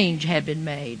change had been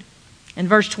made. In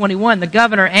verse 21, the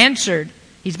governor answered,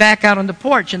 he's back out on the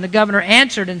porch, and the governor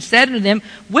answered and said unto them,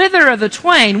 "Whither of the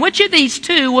twain, which of these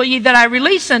two will ye that I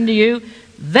release unto you?"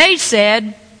 They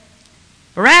said,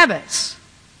 "Barabbas."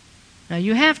 Now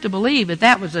you have to believe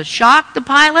that was a shock to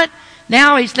Pilate.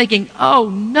 Now he's thinking, oh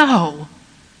no,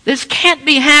 this can't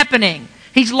be happening.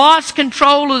 He's lost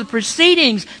control of the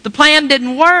proceedings. The plan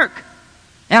didn't work.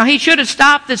 Now he should have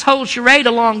stopped this whole charade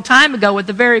a long time ago at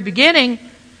the very beginning.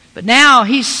 But now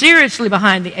he's seriously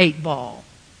behind the 8 ball.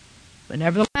 But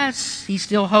nevertheless, he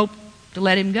still hoped to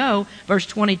let him go. Verse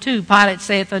 22, Pilate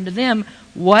saith unto them,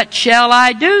 "What shall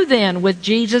I do then with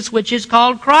Jesus which is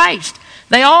called Christ?"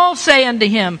 They all say unto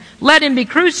him, "Let him be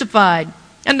crucified."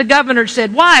 And the governor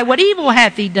said, "Why? What evil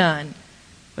hath he done?"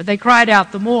 But they cried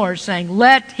out the more, saying,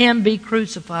 "Let him be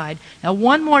crucified." Now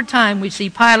one more time we see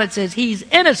Pilate says he's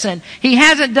innocent. He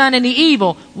hasn't done any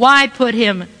evil. Why put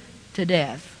him to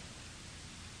death?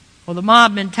 Well, the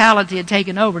mob mentality had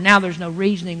taken over. Now there's no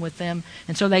reasoning with them.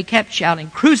 And so they kept shouting,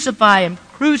 "Crucify him,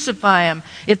 crucify him."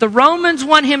 If the Romans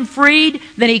want him freed,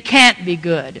 then he can't be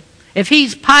good. If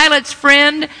he's Pilate's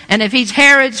friend and if he's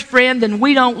Herod's friend, then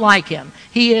we don't like him.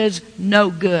 He is no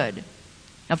good.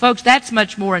 Now, folks, that's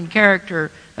much more in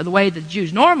character of the way that the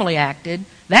Jews normally acted.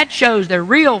 That shows their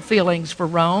real feelings for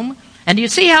Rome. And do you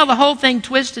see how the whole thing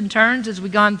twists and turns as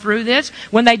we've gone through this?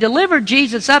 When they delivered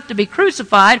Jesus up to be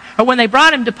crucified, or when they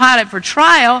brought him to Pilate for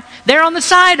trial, they're on the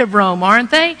side of Rome, aren't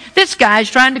they? This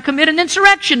guy's trying to commit an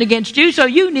insurrection against you, so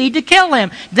you need to kill him.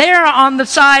 They're on the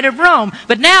side of Rome.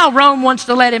 But now Rome wants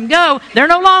to let him go. They're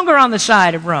no longer on the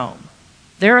side of Rome.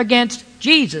 They're against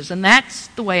Jesus, and that's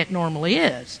the way it normally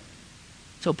is.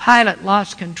 So Pilate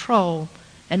lost control,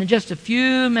 and in just a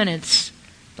few minutes,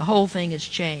 the whole thing has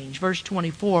changed. Verse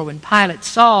 24, when Pilate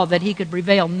saw that he could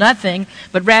prevail nothing,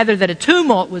 but rather that a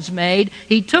tumult was made,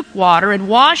 he took water and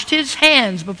washed his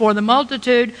hands before the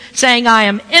multitude, saying, "I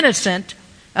am innocent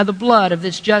of the blood of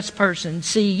this just person.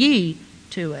 See ye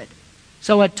to it."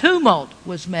 So a tumult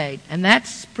was made, and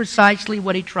that's precisely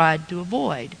what he tried to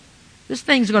avoid. This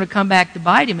thing's going to come back to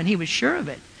bite him, and he was sure of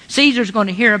it. Caesar's going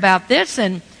to hear about this,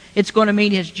 and it's going to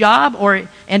mean his job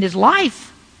and his life.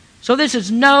 So this is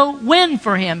no win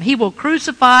for him. He will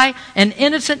crucify an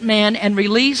innocent man and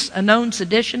release a known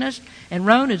seditionist, and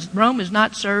Rome is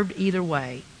not served either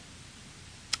way.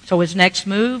 So his next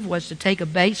move was to take a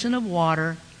basin of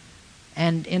water,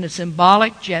 and in a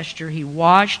symbolic gesture, he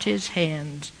washed his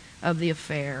hands of the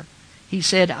affair. He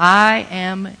said, "I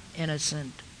am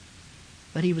innocent."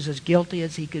 but he was as guilty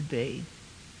as he could be.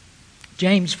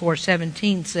 James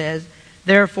 4:17 says,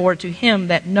 "Therefore to him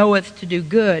that knoweth to do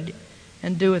good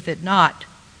and doeth it not,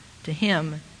 to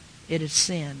him it is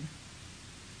sin."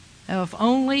 Now, if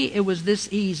only it was this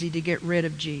easy to get rid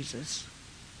of Jesus.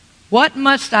 What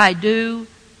must I do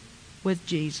with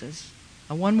Jesus?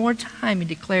 And one more time he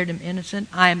declared him innocent.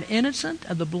 "I am innocent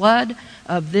of the blood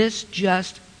of this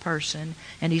just person."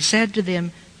 And he said to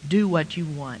them, "Do what you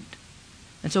want."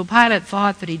 And so Pilate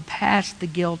thought that he'd passed the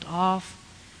guilt off.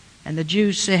 And the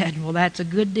Jews said, "Well, that's a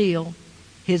good deal.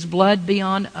 His blood be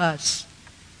on us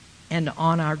and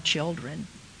on our children."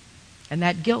 And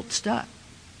that guilt stuck.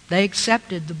 They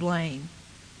accepted the blame.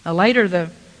 Now later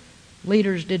the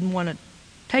leaders didn't want to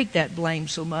take that blame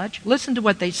so much. Listen to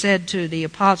what they said to the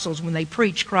apostles when they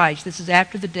preached Christ. This is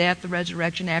after the death, the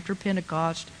resurrection, after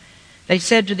Pentecost. They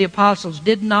said to the apostles,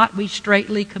 "Did not we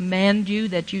straitly command you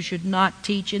that you should not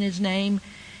teach in his name?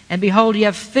 And behold, ye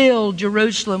have filled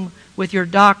Jerusalem with your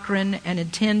doctrine and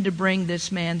intend to bring this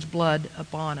man's blood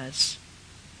upon us."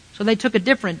 So they took a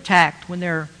different tact when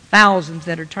there are thousands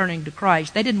that are turning to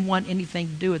Christ. They didn't want anything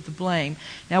to do with the blame.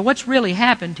 Now what's really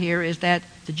happened here is that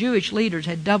the Jewish leaders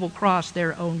had double-crossed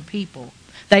their own people.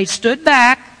 They stood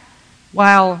back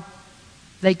while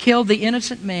they killed the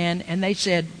innocent man, and they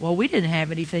said, "Well, we didn't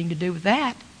have anything to do with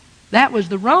that. That was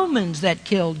the Romans that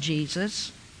killed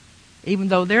Jesus," even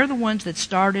though they're the ones that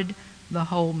started the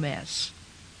whole mess.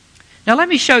 Now let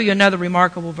me show you another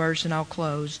remarkable verse and I'll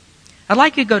close. I'd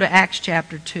like you to go to Acts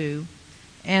chapter 2.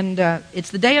 And it's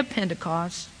the day of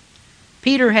Pentecost.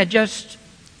 Peter had just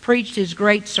preached his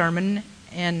great sermon,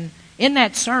 and in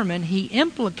that sermon he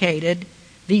implicated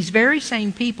these very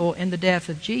same people in the death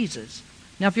of Jesus.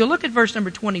 Now if you look at verse number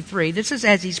 23, this is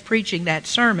as he's preaching that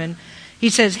sermon.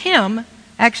 He says, "Him,"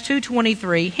 Acts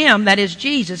 2:23, "him," that is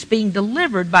Jesus, "being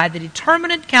delivered by the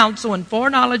determinate counsel and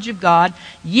foreknowledge of God,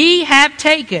 ye have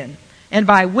taken, and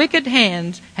by wicked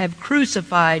hands have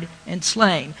crucified and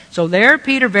slain." So there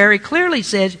Peter very clearly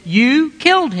says, you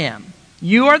killed him.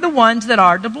 You are the ones that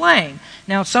are to blame.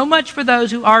 Now so much for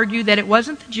those who argue that it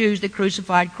wasn't the Jews that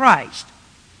crucified Christ.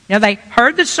 Now they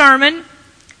heard the sermon,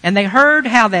 and they heard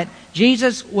how that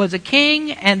Jesus was a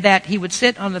king and that he would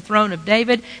sit on the throne of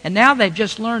David, and now they've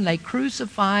just learned they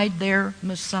crucified their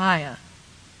Messiah.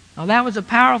 Now that was a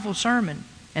powerful sermon,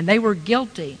 and they were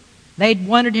guilty. They'd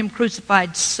wanted him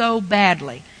crucified so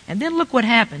badly. And then look what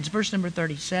happens, verse number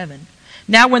 37.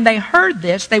 "Now when they heard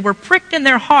this, they were pricked in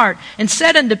their heart, and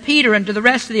said unto Peter and to the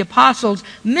rest of the apostles,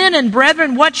 Men and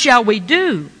brethren, what shall we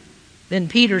do? Then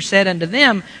Peter said unto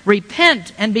them,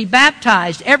 Repent and be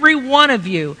baptized, every one of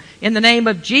you, in the name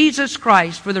of Jesus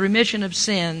Christ, for the remission of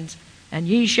sins, and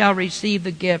ye shall receive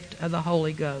the gift of the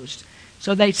Holy Ghost."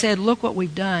 So they said, "Look what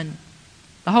we've done."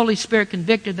 The Holy Spirit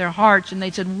convicted their hearts, and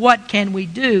they said, "What can we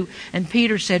do?" And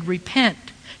Peter said, "Repent.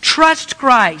 Trust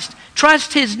Christ.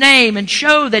 Trust his name, and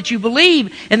show that you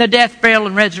believe in the death, burial,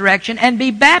 and resurrection, and be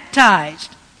baptized."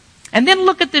 And then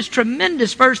look at this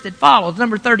tremendous verse that follows,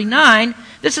 number 39.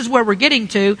 This is where we're getting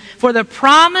to. "For the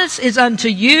promise is unto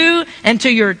you and to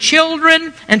your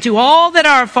children and to all that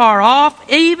are far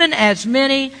off, even as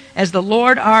many as the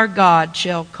Lord our God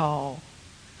shall call."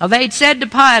 Now they'd said to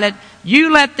Pilate,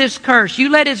 "You let this curse, you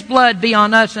let his blood be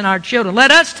on us and our children.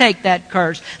 Let us take that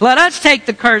curse. Let us take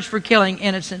the curse for killing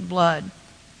innocent blood."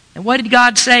 And what did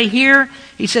God say here?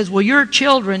 He says, well, your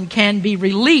children can be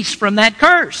released from that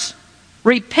curse.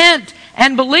 Repent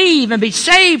and believe and be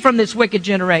saved from this wicked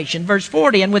generation. Verse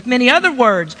 40, "And with many other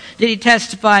words did he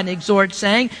testify and exhort,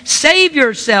 saying, Save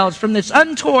yourselves from this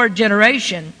untoward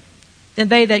generation. Then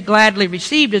they that gladly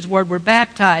received his word were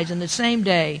baptized, and the same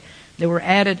day there were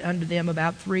added unto them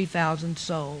about 3,000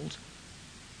 souls."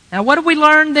 Now what have we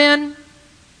learned then?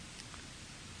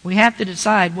 We have to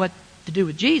decide what to do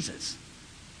with Jesus.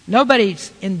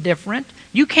 Nobody's indifferent.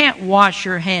 You can't wash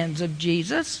your hands of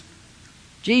Jesus.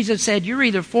 Jesus said, "You're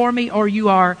either for me or you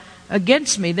are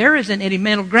against me." There isn't any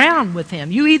middle ground with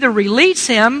him. You either release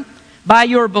him by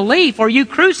your belief or you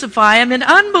crucify him in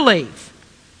unbelief.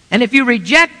 And if you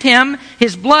reject him,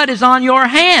 his blood is on your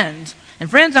hands.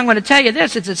 And friends, I'm going to tell you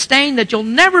this, it's a stain that you'll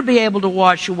never be able to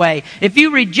wash away. If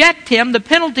you reject him, the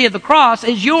penalty of the cross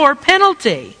is your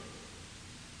penalty.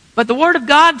 But the Word of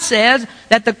God says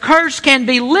that the curse can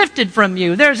be lifted from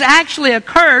you. There's actually a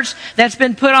curse that's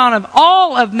been put on of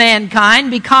all of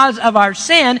mankind because of our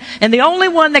sin. And the only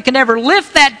one that can ever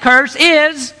lift that curse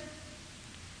is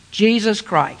Jesus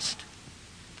Christ.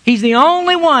 He's the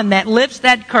only one that lifts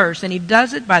that curse, and he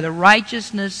does it by the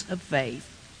righteousness of faith.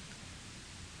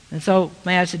 And so,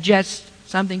 may I suggest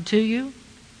something to you?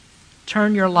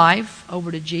 Turn your life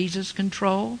over to Jesus'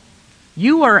 control.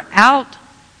 You are out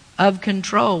of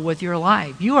control with your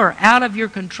life. You are out of your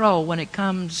control when it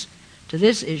comes to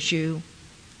this issue,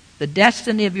 the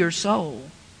destiny of your soul.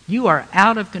 You are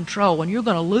out of control, and you're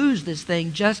going to lose this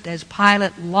thing just as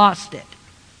Pilate lost it.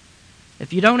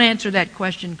 If you don't answer that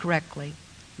question correctly,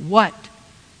 what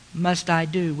must I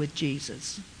do with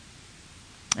Jesus?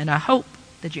 And I hope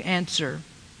that you answer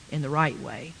in the right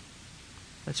way.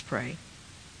 Let's pray.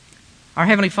 Our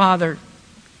Heavenly Father,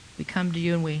 we come to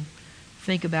you and we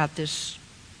think about this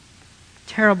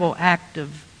terrible act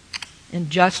of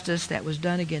injustice that was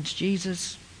done against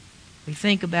Jesus. We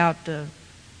think about the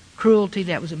cruelty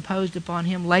that was imposed upon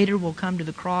him. Later we'll come to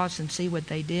the cross and see what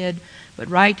they did. But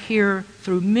right here,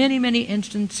 through many, many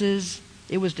instances,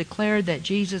 it was declared that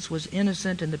Jesus was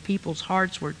innocent, and the people's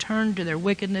hearts were turned to their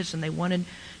wickedness and they wanted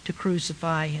to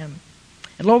crucify him.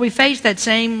 And Lord, we face that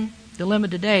same dilemma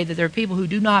today, that there are people who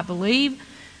do not believe.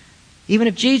 Even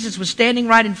if Jesus was standing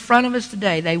right in front of us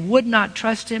today, they would not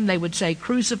trust him. They would say,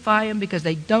 crucify him, because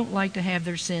they don't like to have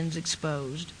their sins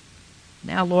exposed.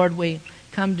 Now, Lord, we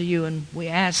come to you and we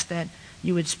ask that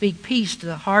you would speak peace to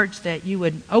the hearts, that you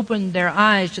would open their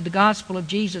eyes to the gospel of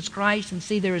Jesus Christ and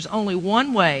see there is only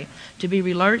one way to be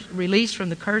released from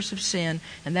the curse of sin,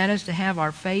 and that is to have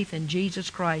our faith in Jesus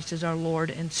Christ as our Lord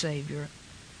and Savior.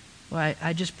 Well,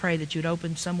 I just pray that you'd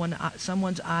open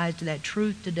someone's eyes to that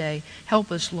truth today.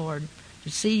 Help us, Lord, to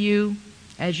see you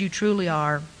as you truly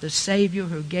are, the Savior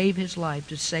who gave his life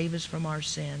to save us from our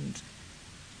sins.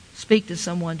 Speak to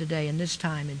someone today in this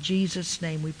time. In Jesus'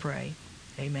 name we pray.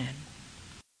 Amen.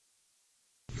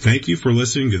 Thank you for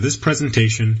listening to this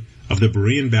presentation of the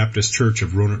Berean Baptist Church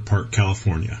of Rohnert Park,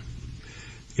 California.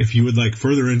 If you would like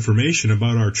further information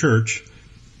about our church,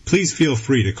 please feel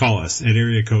free to call us at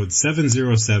area code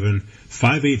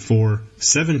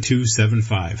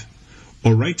 707-584-7275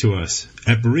 or write to us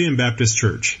at Berean Baptist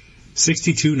Church,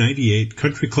 6298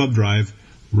 Country Club Drive,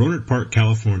 Rohnert Park,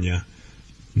 California,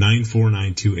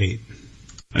 94928.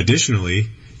 Additionally,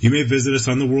 you may visit us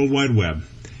on the World Wide Web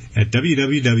at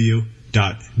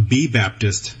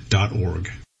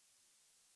www.bbaptist.org.